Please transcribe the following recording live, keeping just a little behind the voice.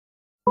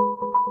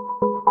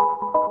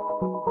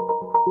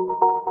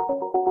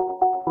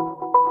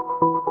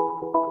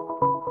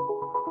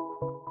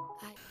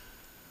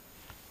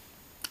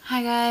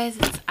guys,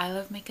 it's I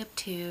Love Makeup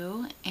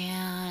too,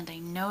 and I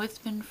know it's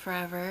been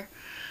forever,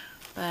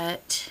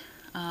 but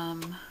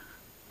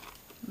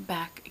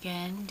back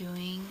again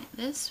doing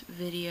this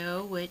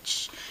video,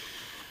 which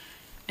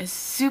is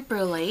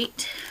super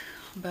late,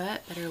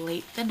 but better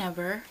late than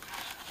never.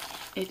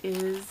 It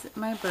is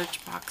my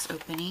Birchbox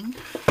opening.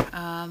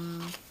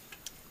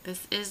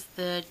 This is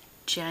the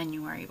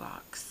January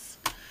box.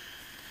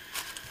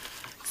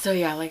 So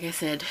yeah, like I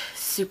said,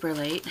 super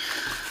late,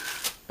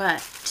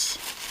 but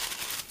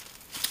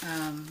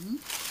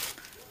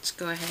let's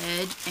go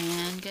ahead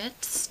and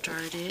get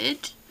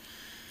started.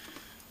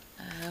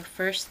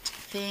 First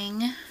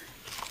thing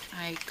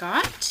I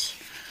got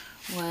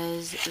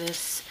was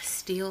this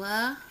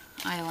Stila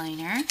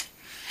eyeliner,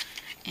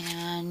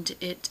 and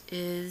it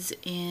is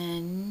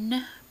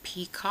in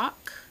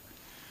Peacock.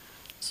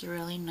 It's a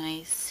really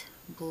nice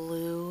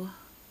blue,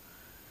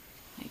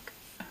 like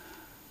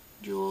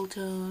jewel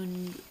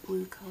toned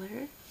blue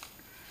color.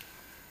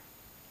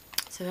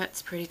 So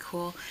that's pretty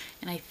cool,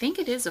 and I think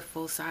it is a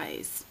full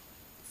size.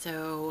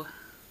 So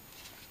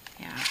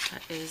yeah,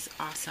 that is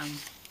awesome.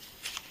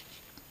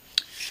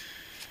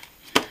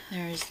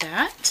 There's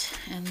that.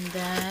 And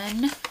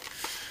then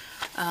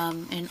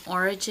in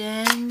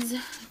Origins,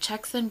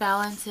 Checks and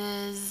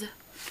Balances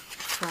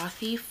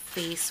Frothy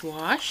Face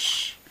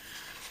Wash,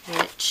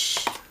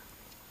 which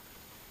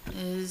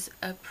is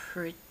a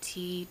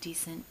pretty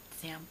decent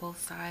sample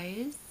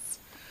size.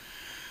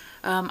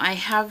 I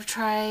have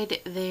tried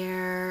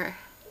their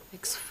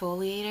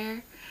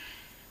exfoliator,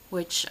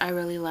 which I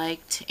really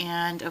liked,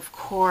 and of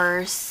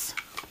course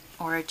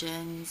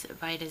Origins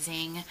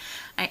Vitazing.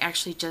 I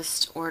actually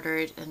just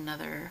ordered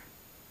another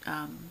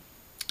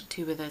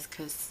tube of this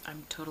because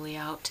I'm totally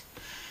out,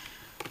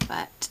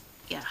 but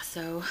yeah,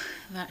 so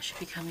that should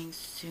be coming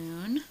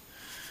soon.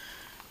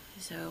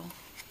 So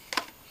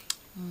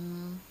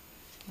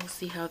we'll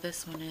see how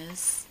this one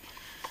is.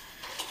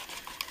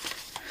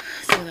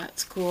 So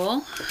that's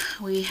cool.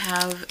 We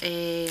have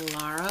a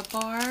Lara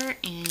bar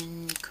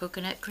in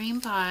coconut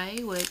cream pie,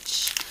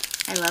 which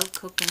I love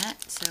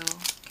coconut, so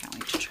can't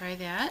wait to try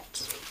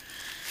that.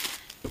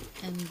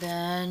 And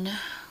then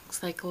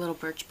looks like a little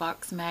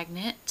Birchbox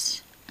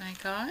magnet I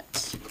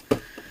got.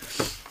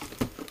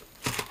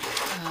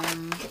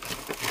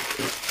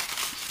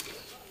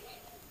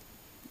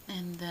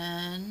 And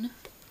then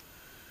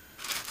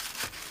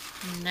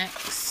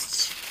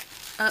next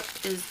up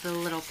is the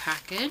little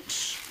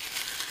package.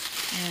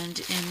 And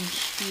in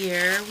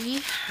here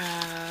we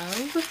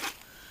have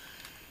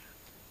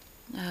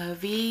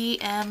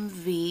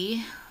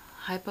VMV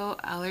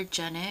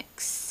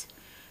Hypoallergenics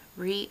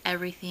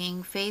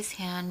Everything Face,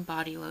 Hand,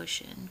 Body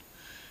Lotion.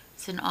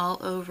 It's an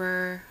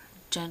all-over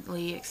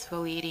gently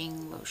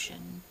exfoliating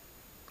lotion.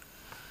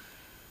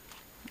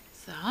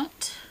 That's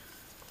that.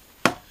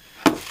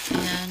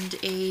 And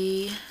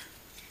a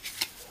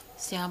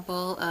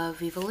sample of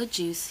Viva La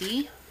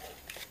Juicy.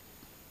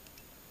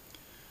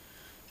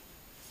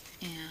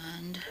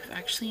 And I've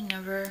actually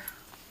never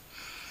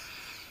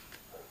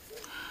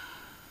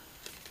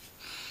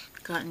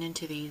gotten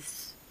into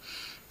these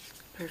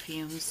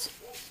perfumes.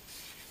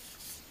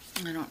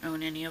 I don't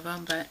own any of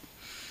them, but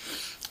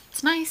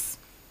it's nice.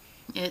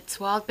 It's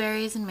wild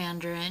berries and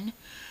mandarin,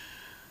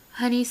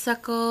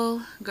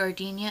 honeysuckle,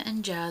 gardenia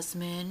and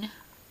jasmine,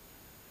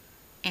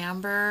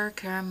 amber,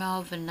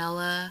 caramel,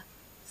 vanilla,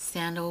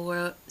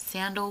 sandalwood,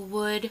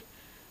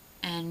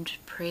 and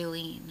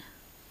praline.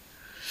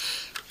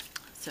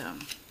 So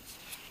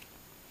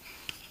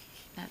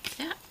that's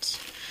that.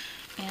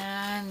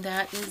 And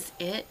that is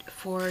it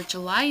for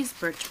July's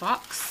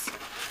Birchbox.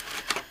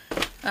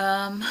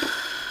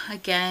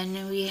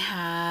 Again, we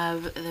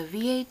have the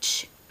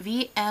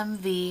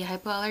VMV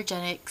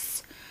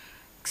Hypoallergenics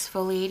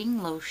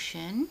Exfoliating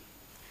Lotion,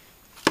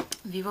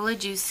 Viva La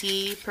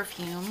Juicy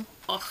perfume,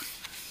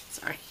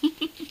 sorry,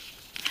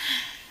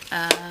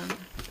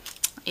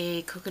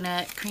 a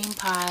coconut cream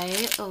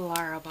pie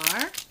Lara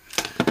bar,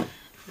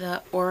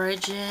 the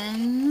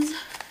Origins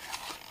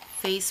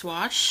face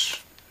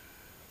wash.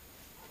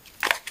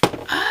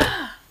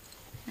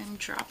 I'm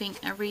dropping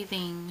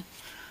everything.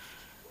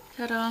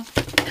 Ta-da!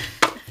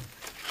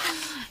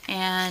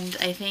 And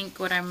I think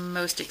what I'm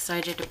most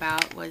excited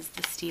about was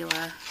the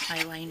Stila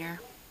eyeliner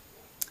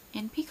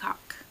in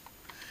Peacock.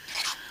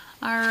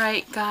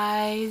 Alright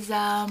guys,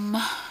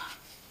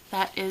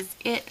 that is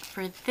it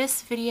for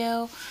this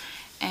video,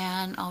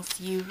 and I'll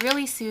see you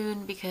really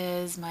soon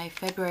because my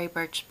February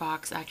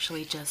Birchbox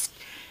actually just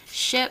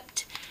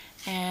shipped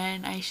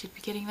and I should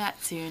be getting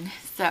that soon.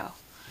 So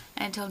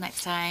until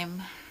next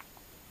time,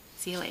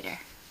 see you later.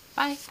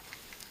 Bye!